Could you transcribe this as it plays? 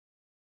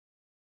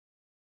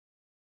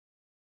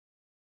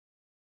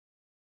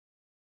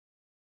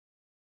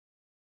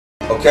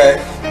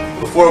Okay,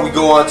 before we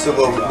go on to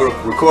what we're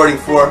recording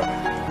for,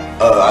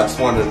 I just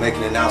wanted to make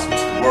an announcement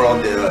to the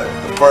world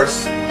that the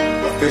first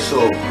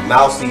official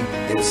Mousie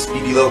and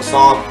Speedy Loc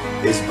song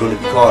is going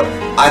to be called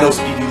I Know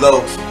Speedy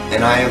Loc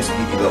and I Am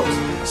Speedy Loc.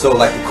 So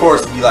like the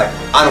chorus would be like,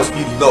 I know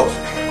Speedy Loc,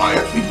 I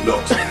am Speedy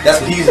Loc.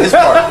 That's what he's his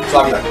part. So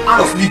I'll be like, I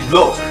know Speedy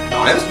Loc,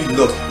 I am Speedy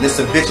Loc. And then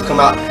some bitch will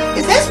come out,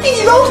 is that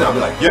Speedy Loc? And I'll be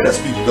like, yeah, that's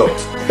Speedy Loc.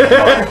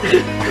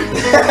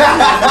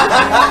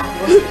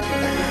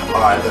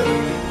 Alright,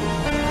 look.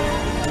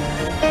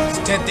 There's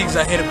 10 things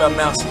I hate about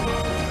Mousie.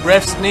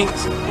 Breath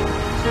stinks.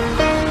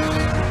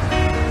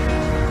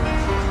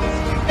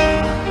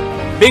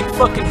 Big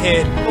fucking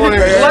head.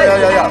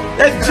 Yeah.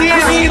 That's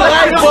G&E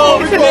light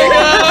bulb,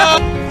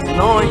 nigga.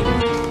 Annoying.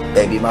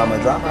 Baby mama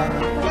drama.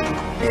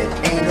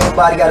 And ain't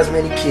nobody got as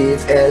many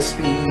kids as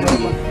Speedy.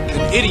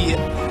 An idiot.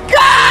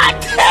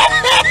 God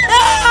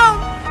damn!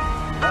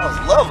 That was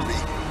lovely.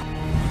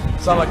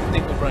 That's all I can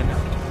think of right now.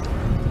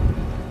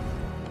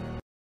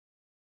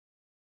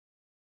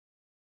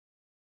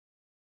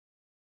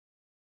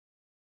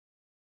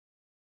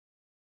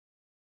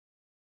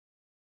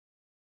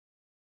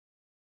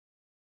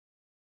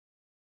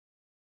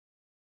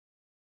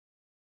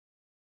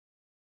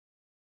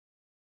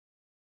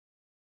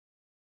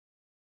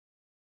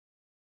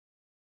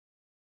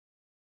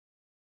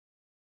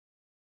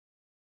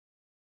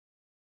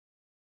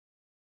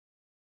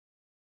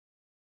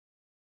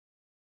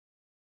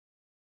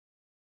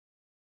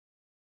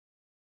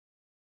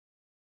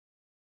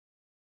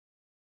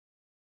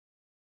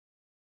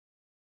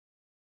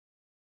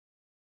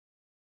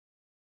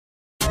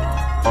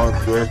 I'm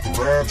back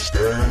to rap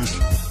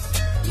stash.